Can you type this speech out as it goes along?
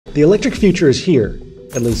The electric future is here.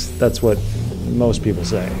 At least that's what most people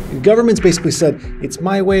say. Governments basically said it's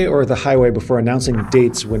my way or the highway before announcing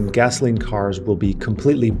dates when gasoline cars will be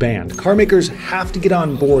completely banned. Car makers have to get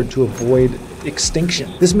on board to avoid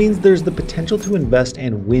extinction. This means there's the potential to invest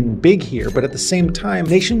and win big here, but at the same time,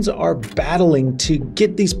 nations are battling to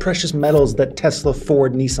get these precious metals that Tesla,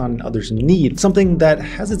 Ford, Nissan, and others need, something that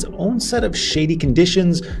has its own set of shady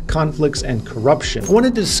conditions, conflicts, and corruption. I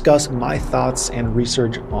wanted to discuss my thoughts and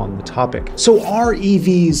research on the topic. So are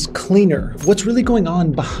EVs cleaner? What's really going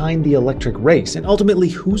on behind the electric race? And ultimately,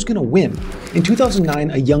 who's going to win? In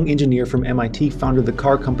 2009, a young engineer from MIT founded the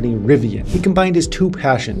car company Rivian. He combined his two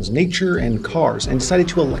passions, nature and cars, and decided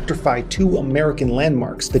to electrify two American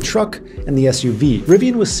landmarks, the truck and the SUV.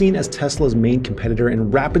 Rivian was seen as Tesla's main competitor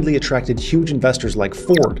and rapidly attracted huge investors like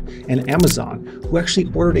Ford and Amazon, who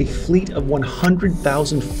actually ordered a fleet of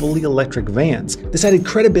 100,000 fully electric vans. This added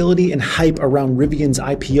credibility and hype around Rivian's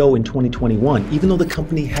IPO in 2021, even though the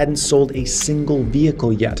company hadn't sold a single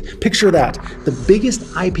vehicle yet. Picture that, the biggest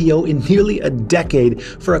IPO in nearly a decade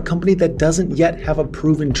for a company that doesn't yet have a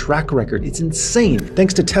proven track record. It's insane.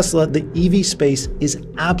 Thanks to Tesla, the EV space is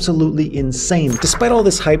absolutely insane. Despite all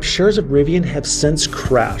this hype, shares of Rivian have since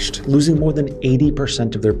crashed, losing more than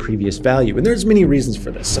 80% of their previous value. And there's many reasons for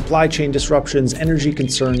this: supply chain disruptions, energy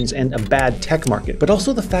concerns, and a bad tech market. But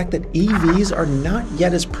also the fact that EVs are not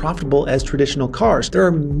yet as profitable as traditional cars. There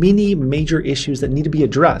are many major issues that need to be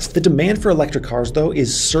addressed. The demand for electric cars, though,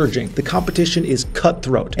 is surging. The competition is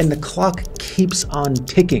cutthroat, and the clock keeps on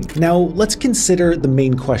ticking. Now, let's consider the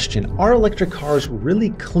main question. Are electric cars really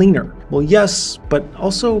cleaner? Well, yes, but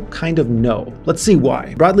also kind of no. Let's see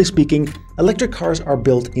why. Broadly speaking, electric cars are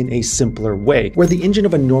built in a simpler way. Where the engine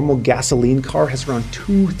of a normal gasoline car has around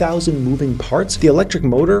 2,000 moving parts, the electric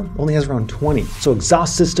motor only has around 20. So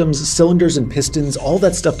exhaust systems, cylinders and pistons, all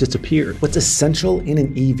that stuff disappeared. What's essential in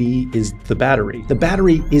an EV is the battery. The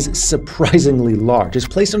battery is surprisingly large. It's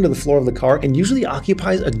placed under the floor of the car and usually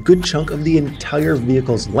occupies a good chunk of the entire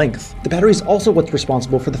vehicle's length. The battery is also what's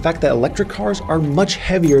responsible for the fact that electric cars are much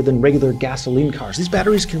heavier than regular gasoline cars. These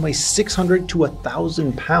batteries can weigh 600 to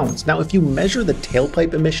 1,000 pounds. Now, if you measure the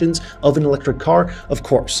tailpipe emissions of an electric car, of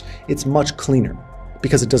course, it's much cleaner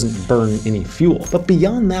because it doesn't burn any fuel. But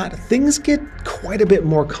beyond that, things get quite a bit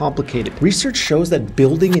more complicated. Research shows that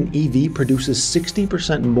building an EV produces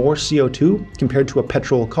 60% more CO2 compared to a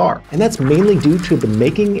petrol car. And that's mainly due to the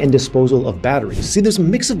making and disposal of batteries. See, there's a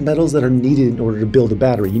mix of metals that are needed in order to build a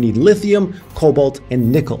battery. You need lithium, cobalt,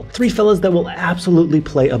 and nickel. Three fellas that will absolutely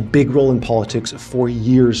play a big role in politics for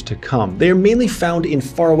years to come. They are mainly found in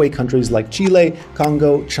faraway countries like Chile,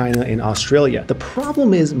 Congo, China, and Australia. The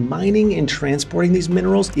problem is mining and transporting these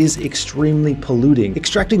minerals is extremely polluting.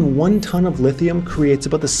 Extracting 1 ton of lithium creates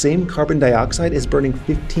about the same carbon dioxide as burning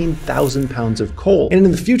 15,000 pounds of coal. And in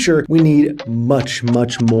the future, we need much,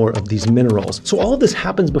 much more of these minerals. So all of this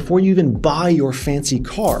happens before you even buy your fancy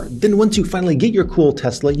car. Then once you finally get your cool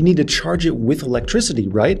Tesla, you need to charge it with electricity,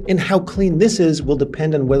 right? And how clean this is will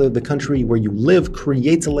depend on whether the country where you live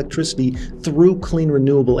creates electricity through clean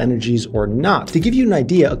renewable energies or not. To give you an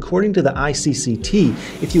idea, according to the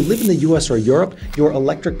ICCT, if you live in the US or Europe, your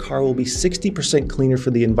electric car will be 60% cleaner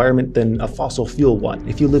for the environment than a fossil fuel one.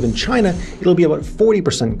 If you live in China, it'll be about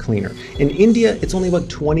 40% cleaner. In India, it's only about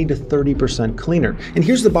 20 to 30% cleaner. And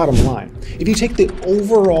here's the bottom line. If you take the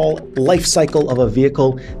overall life cycle of a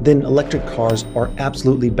vehicle, then electric cars are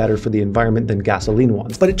absolutely better for the environment than gasoline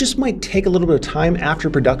ones. But it just might take a little bit of time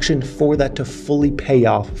after production for that to fully pay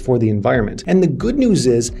off for the environment. And the good news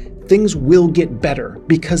is, things will get better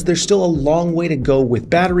because there's still a long way to go with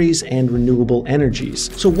batteries and renewable energies.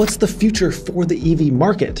 So what's the future for the EV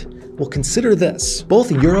market? Well, consider this.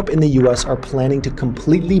 Both Europe and the US are planning to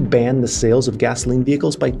completely ban the sales of gasoline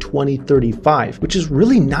vehicles by 2035, which is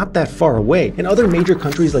really not that far away. And other major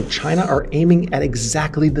countries like China are aiming at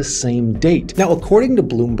exactly the same date. Now, according to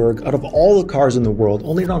Bloomberg, out of all the cars in the world,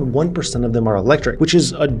 only around 1% of them are electric, which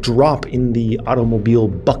is a drop in the automobile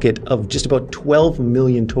bucket of just about 12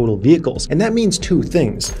 million total vehicles. And that means two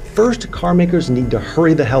things. First, car makers need to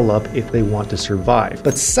hurry the hell up if they want to survive.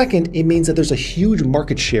 But second, it means that there's a huge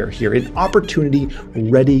market share here, an opportunity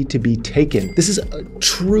ready to be taken. This is a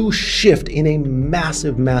true shift in a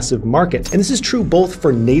massive, massive market. And this is true both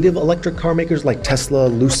for native electric car makers like Tesla,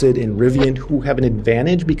 Lucid, and Rivian, who have an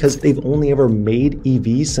advantage because they've only ever made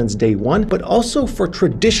EVs since day one, but also for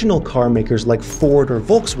traditional car makers like Ford or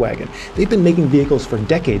Volkswagen. They've been making vehicles for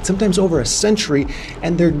decades, sometimes over a century,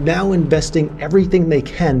 and they're now investing everything they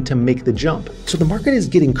can to make the jump. So the market is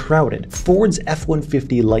getting crowded. Ford's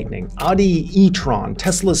F-150 Lightning, Audi e-tron,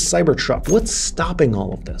 Tesla's Cybertruck. What's stopping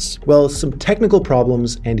all of this? Well, some technical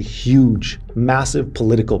problems and huge, massive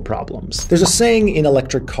political problems. There's a saying in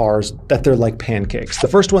electric cars that they're like pancakes. The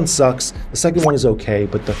first one sucks, the second one is okay,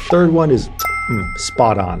 but the third one is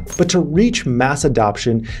spot on. But to reach mass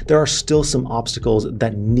adoption, there are still some obstacles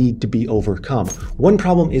that need to be overcome. One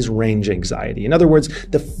problem is range anxiety. In other words,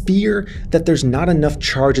 the fear that there's not enough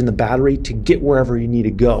charge in the battery to get wherever you need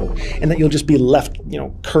to go, and that you'll just be left,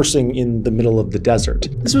 cursing in the middle of the desert.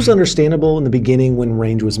 This was understandable in the beginning when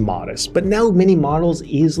range was modest, but now many models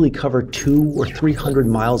easily cover 200 or 300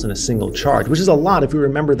 miles in a single charge, which is a lot if you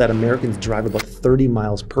remember that Americans drive about 30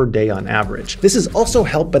 miles per day on average. This is also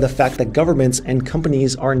helped by the fact that governments and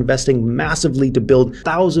companies are investing massively to build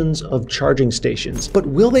thousands of charging stations. But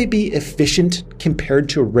will they be efficient compared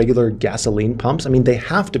to regular gasoline pumps? I mean, they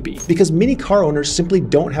have to be, because many car owners simply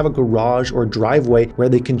don't have a garage or driveway where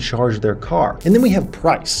they can charge their car. And then we have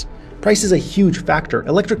price. Price is a huge factor.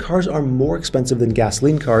 Electric cars are more expensive than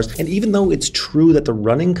gasoline cars, and even though it's true that the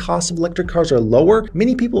running costs of electric cars are lower,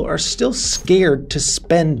 many people are still scared to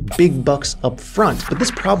spend big bucks up front. But this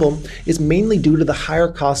problem is mainly due to the higher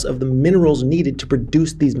costs of the minerals needed to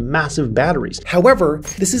produce these massive batteries. However,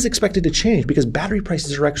 this is expected to change because battery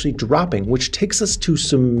prices are actually dropping, which takes us to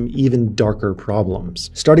some even darker problems.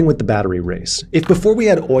 Starting with the battery race. If before we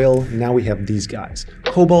had oil, now we have these guys.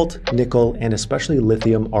 Cobalt, nickel, and especially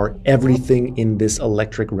lithium are everything in this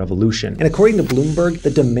electric revolution. And according to Bloomberg, the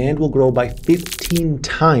demand will grow by 15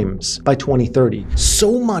 times by 2030.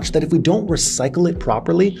 So much that if we don't recycle it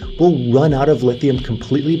properly, we'll run out of lithium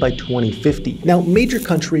completely by 2050. Now, major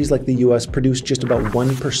countries like the US produce just about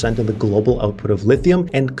 1% of the global output of lithium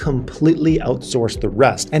and completely outsource the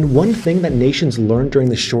rest. And one thing that nations learned during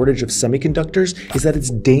the shortage of semiconductors is that it's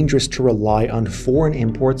dangerous to rely on foreign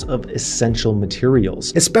imports of essential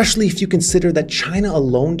materials, especially if you consider that China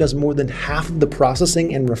alone does more than half of the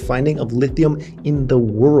processing and refining of lithium in the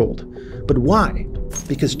world. But why?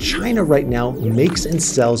 Because China right now makes and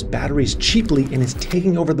sells batteries cheaply and is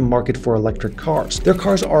taking over the market for electric cars. Their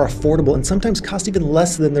cars are affordable and sometimes cost even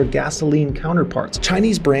less than their gasoline counterparts.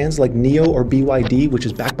 Chinese brands like NIO or BYD, which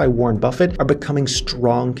is backed by Warren Buffett, are becoming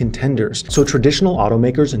strong contenders. So traditional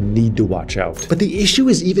automakers need to watch out. But the issue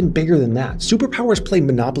is even bigger than that. Superpowers play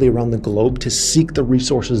monopoly around the globe to seek the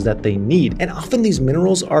resources that they need. And often these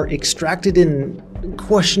minerals are extracted in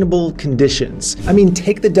questionable conditions. I mean,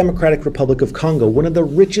 take the Democratic Republic of Congo, one of the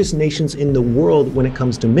richest nations in the world when it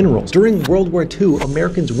comes to minerals. During World War II,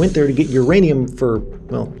 Americans went there to get uranium for,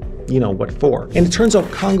 well, you know what for. And it turns out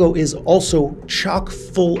Congo is also chock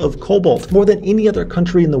full of cobalt, more than any other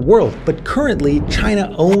country in the world. But currently,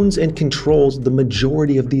 China owns and controls the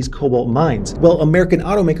majority of these cobalt mines. Well, American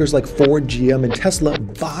automakers like Ford, GM, and Tesla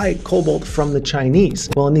buy cobalt from the Chinese.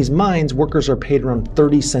 Well, in these mines, workers are paid around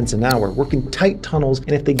 30 cents an hour, working tight tunnels,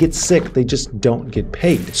 and if they get sick, they just don't get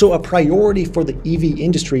paid. So a priority for the EV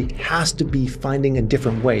industry has to be finding a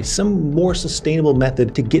different way, some more sustainable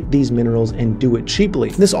method to get these minerals and do it cheaply.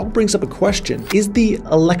 And this all brings up a question. Is the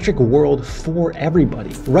electric world for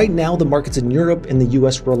everybody? Right now, the markets in Europe and the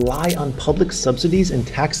US rely on public subsidies and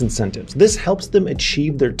tax incentives. This helps them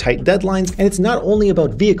achieve their tight deadlines, and it's not only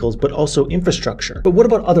about vehicles, but also infrastructure. But what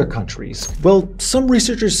about other countries? Well, some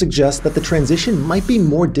researchers suggest that the transition might be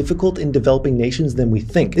more difficult in developing nations than we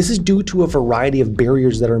think. This is due to a variety of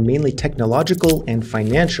barriers that are mainly technological and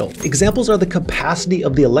financial. Examples are the capacity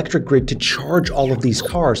of the electric grid to charge all of these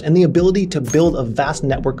cars and the ability to build a vast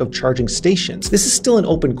network of charging stations. This is still an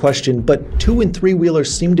open question, but 2- and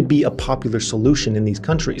 3-wheelers seem to be a popular solution in these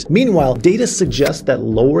countries. Meanwhile, data suggests that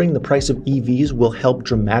lowering the price of EVs will help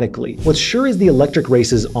dramatically. What's sure is the electric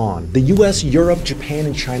race is on. The US, Europe, Japan,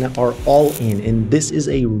 and China are all in, and this is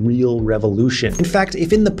a real revolution. In fact,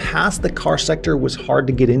 if in the past the car sector was hard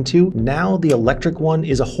to get into, now the electric one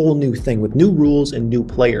is a whole new thing with new rules and new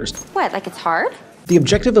players. What, like it's hard? The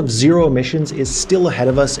objective of zero emissions is still ahead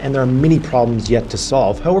of us, and there are many problems yet to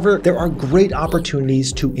solve. However, there are great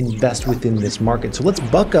opportunities to invest within this market. So let's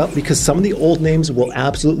buck up, because some of the old names will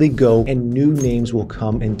absolutely go and new names will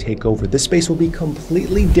come and take over. This space will be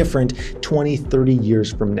completely different 20, 30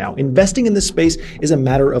 years from now. Investing in this space is a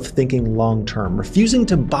matter of thinking long term, refusing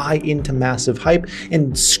to buy into massive hype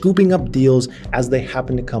and scooping up deals as they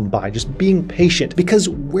happen to come by. Just being patient, because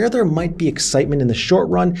where there might be excitement in the short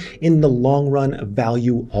run, in the long run,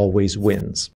 value always wins.